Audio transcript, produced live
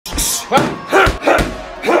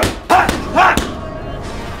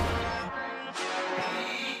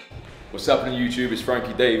What's happening YouTube? It's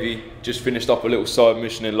Frankie Davey. Just finished up a little side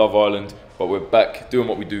mission in Love Island, but we're back doing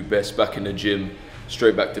what we do best, back in the gym,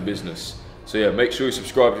 straight back to business. So yeah, make sure you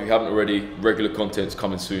subscribe if you haven't already. Regular content's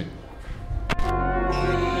coming soon.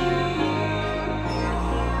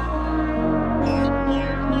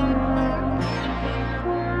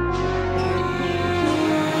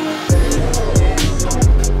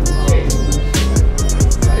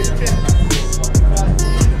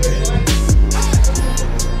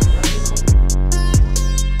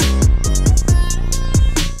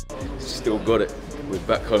 Still got it. We're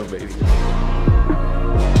back home, baby.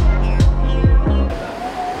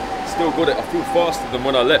 Still got it. I feel faster than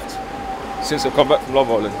when I left. Since I've come back from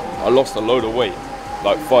Love Island, I lost a load of weight,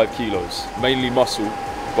 like 5 kilos, mainly muscle,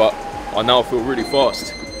 but I now feel really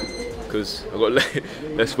fast because I've got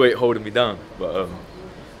less weight holding me down. But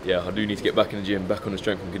yeah, I do need to get back in the gym, back on the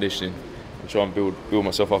strength and conditioning, and try and build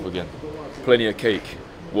myself up again. Plenty of cake.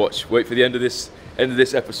 Watch. Wait for the end of this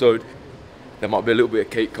episode. There might be a little bit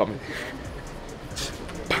of cake coming.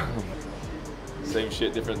 Same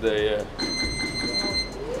shit, different day, yeah.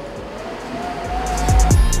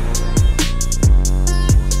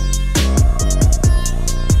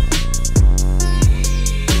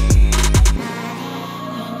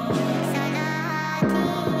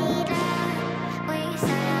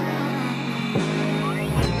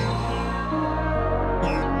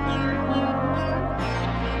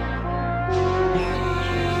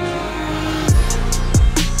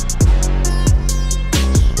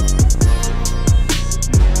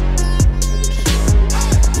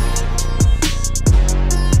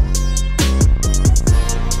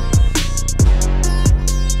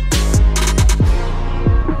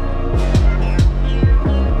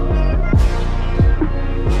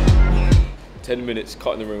 Minutes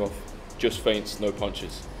cutting the ring off, just feints, no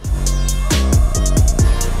punches.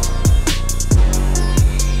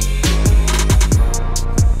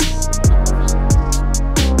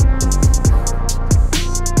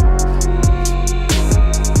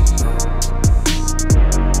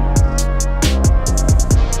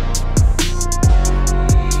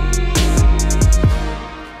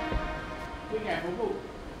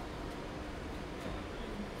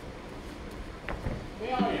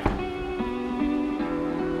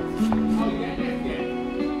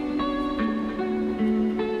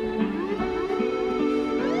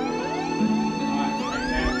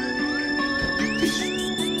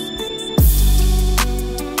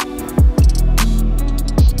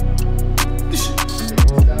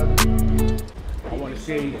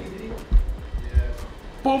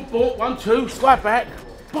 Boom, boom, 1, 2, slide back.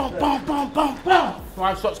 Boom, boom, boom, boom, boom.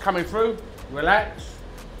 5 stops coming through, relax.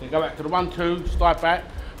 Then go back to the 1, 2, slide back.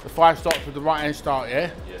 The 5 stops with the right hand start,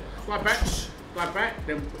 yeah? Yeah. Slide back,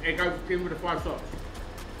 then it goes in with the 5 stops.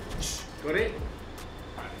 Got it?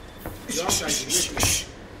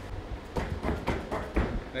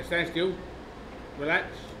 Let's stand still, relax.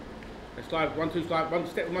 Let's slide 1, 2, slide, 1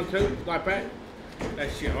 step, 1, 2, slide back.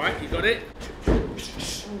 That's it, alright, you got it?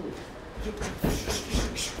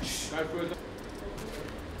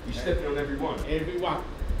 You stepping on every one? Every one.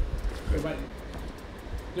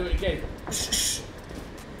 Do it again. That's it.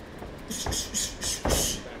 It's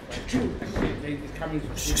coming. Come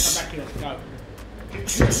back in. Go.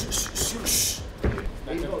 He's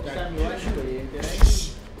got Samuel Ashley in, didn't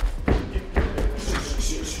he?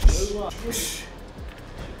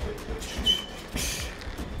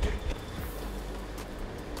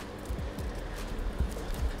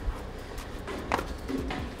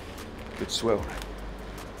 Good swell.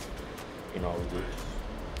 You know,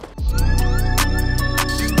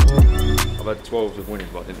 I've had 12s of winning,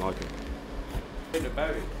 but I didn't like it.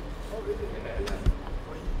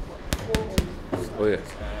 Oh yeah,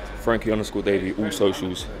 Frankie_Davey, all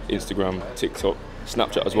socials, Instagram, TikTok,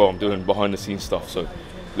 Snapchat as well. I'm doing behind the scenes stuff, so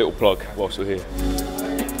little plug whilst we're here.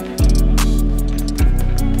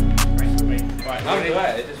 Right, how do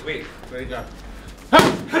it this week? There you go.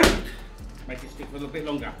 Make it stick for a little bit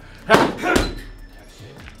longer.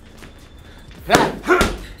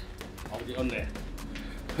 Hold it on there.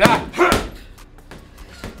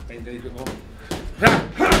 Bend a little bit more.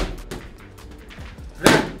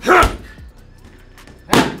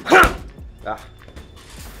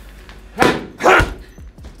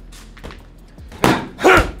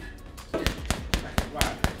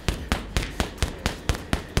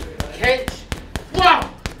 Catch. Wow!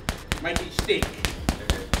 Make it stick.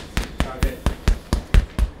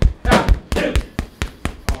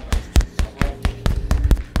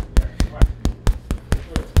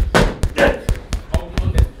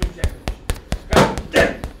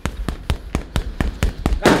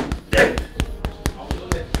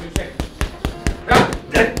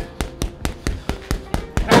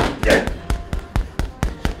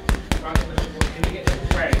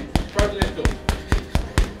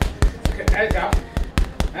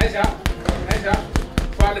 Hands up. Hands up.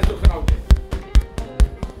 Right, let's look at hold it.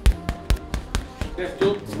 Left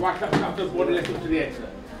hook, right up to the body, left hook to the head.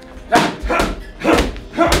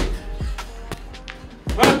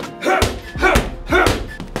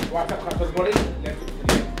 Right up to the body, left hook to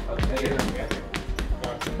the head. Okay, yeah.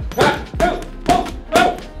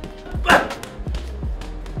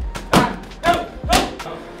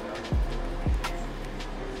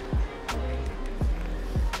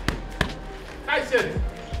 Tyson!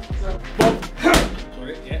 Bob!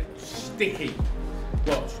 Sorry, yeah. Sticky.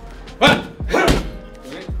 Watch.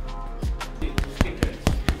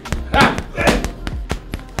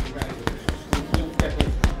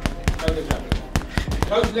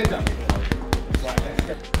 Close the legs up.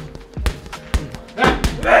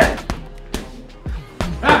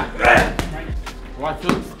 Right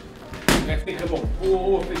foot. Let's pick them up.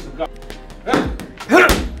 All fists of go.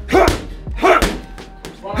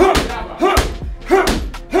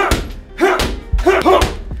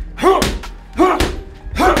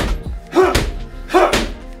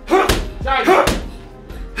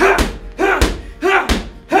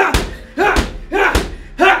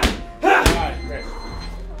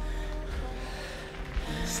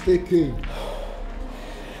 Sticky.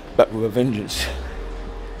 Back with a vengeance.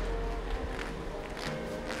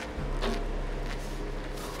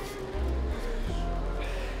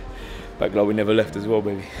 Back like we never left as well,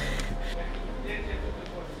 baby.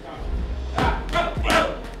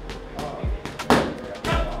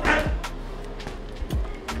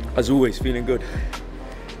 As always, feeling good. A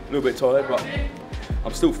little bit tired, but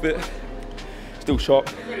I'm still fit, still sharp,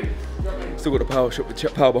 still got the power shot, the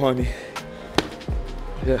power behind me.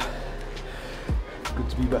 Yeah, good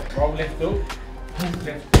to be back. Roll left hook,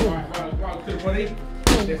 left right to the body,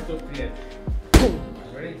 left hook to the head.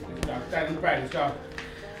 Ready? Let's go. Stand on the back, let's go.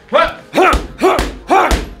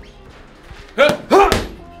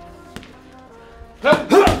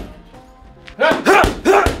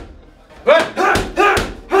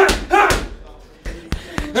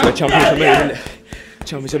 That's what champions are made, isn't it?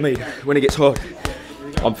 Champions are made when it gets hard.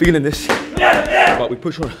 I'm feeling this, but we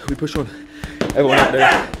push on, we push on. Everyone out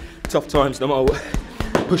there, tough times, no matter what,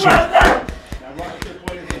 push on.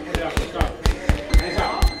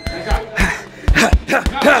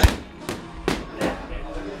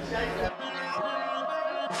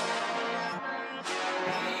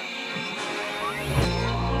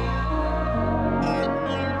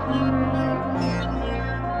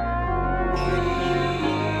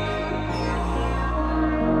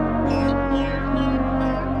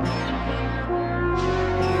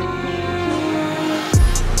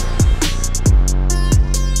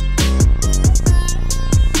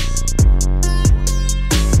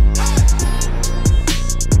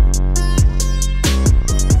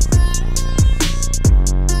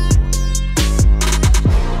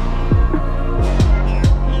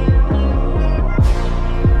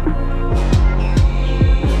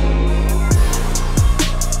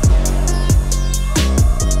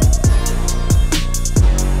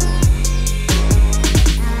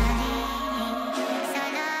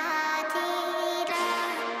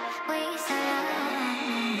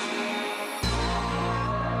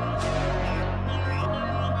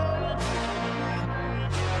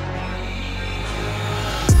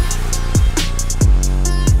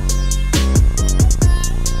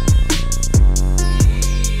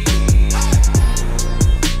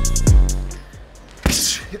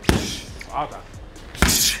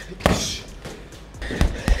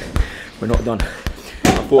 We're not done. I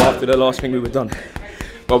thought after the last thing we were done,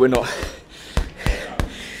 but we're not.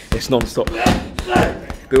 It's non-stop.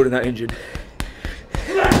 Building that engine.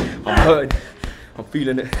 I'm hurting. I'm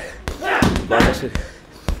feeling it. Like I said,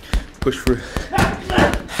 push through.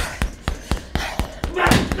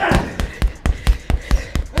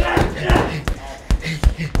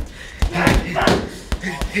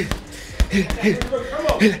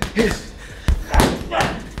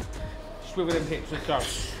 Swivel them hips, let's go.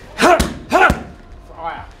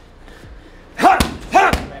 Higher.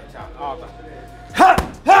 Better, harder.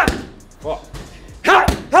 What?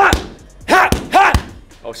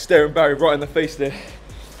 I was staring Barry right in the face there.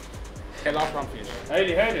 Okay, last one for you. I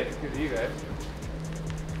only heard it because of you guys.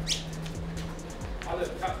 I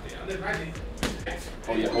just touched it, I just ran it.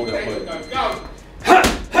 Oh yeah, hold it, hold it. Go!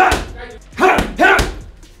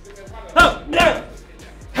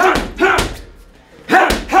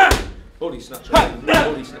 Body snatcher.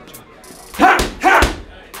 Body snatcher.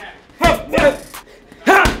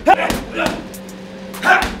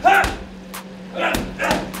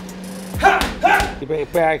 A bit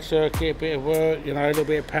of bag circuit, a bit of work, you know, a little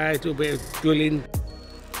bit of pads, a little bit of drilling.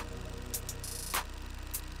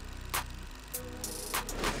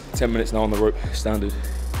 10 minutes now on the rope, standard.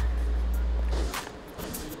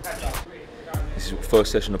 This is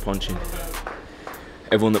first session of punching.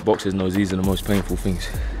 Everyone that boxes knows these are the most painful things.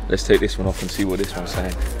 Let's take this one off and see what this one's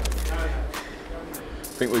saying. I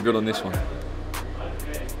think we're good on this one.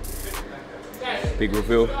 Big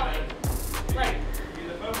reveal.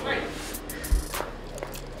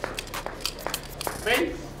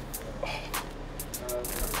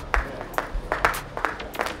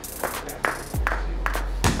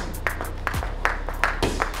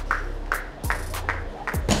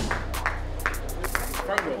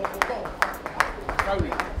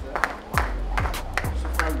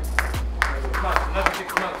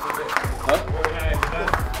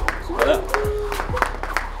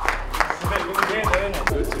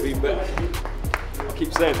 I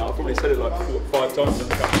keep saying that, I probably said it like 4 or 5 times in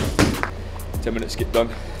the camera. 10 minutes skip done.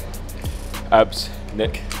 Abs,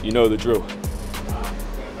 neck, you know the drill.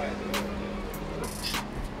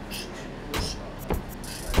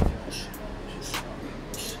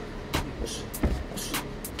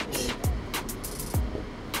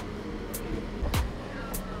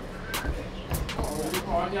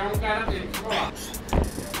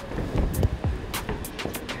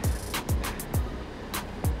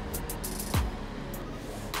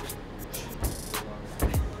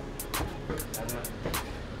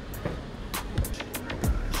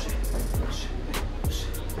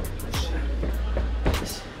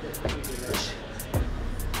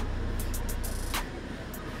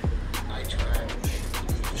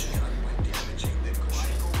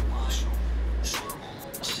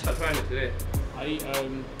 I found it today. I eat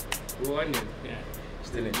raw onion, yeah.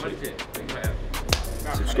 Still in shape.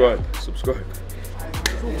 Subscribe. Subscribe.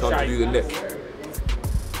 Time to do the neck.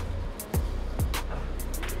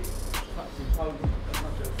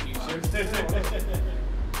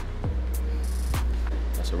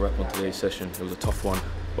 That's a wrap on today's session. It was a tough one.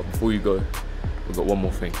 But before you go, we've got one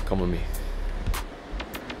more thing. Come with me.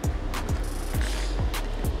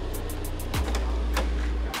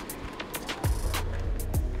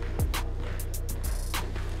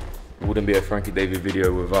 Wouldn't be a Frankie Davey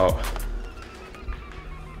video without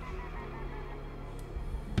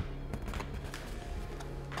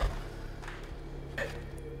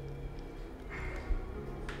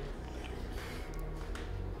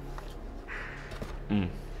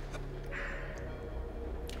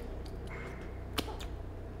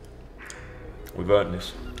We've earned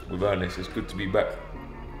this. We've earned this. It's good to be back.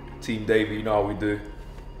 Team Davey, you know how we do.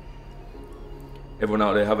 Everyone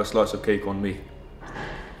out there, have a slice of cake on me.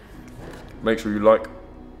 Make sure you like,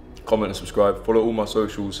 comment and subscribe. Follow all my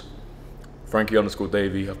socials.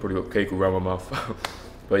 Frankie_Davey. I've probably got cake around my mouth.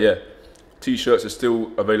 But yeah, t-shirts are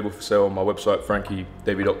still available for sale on my website,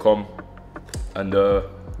 frankiedavey.com. And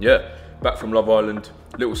yeah, back from Love Island.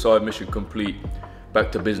 Little side mission complete.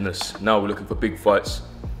 Back to business. Now we're looking for big fights.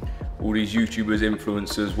 All these YouTubers,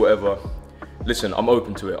 influencers, whatever. Listen, I'm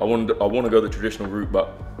open to it. I want to go the traditional route,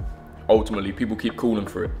 but ultimately people keep calling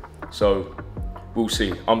for it. So we'll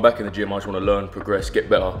see. I'm back in the gym. I just want to learn, progress, get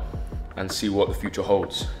better, and see what the future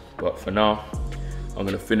holds. But for now, I'm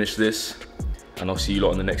going to finish this, and I'll see you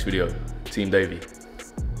lot in the next video. Team Davey.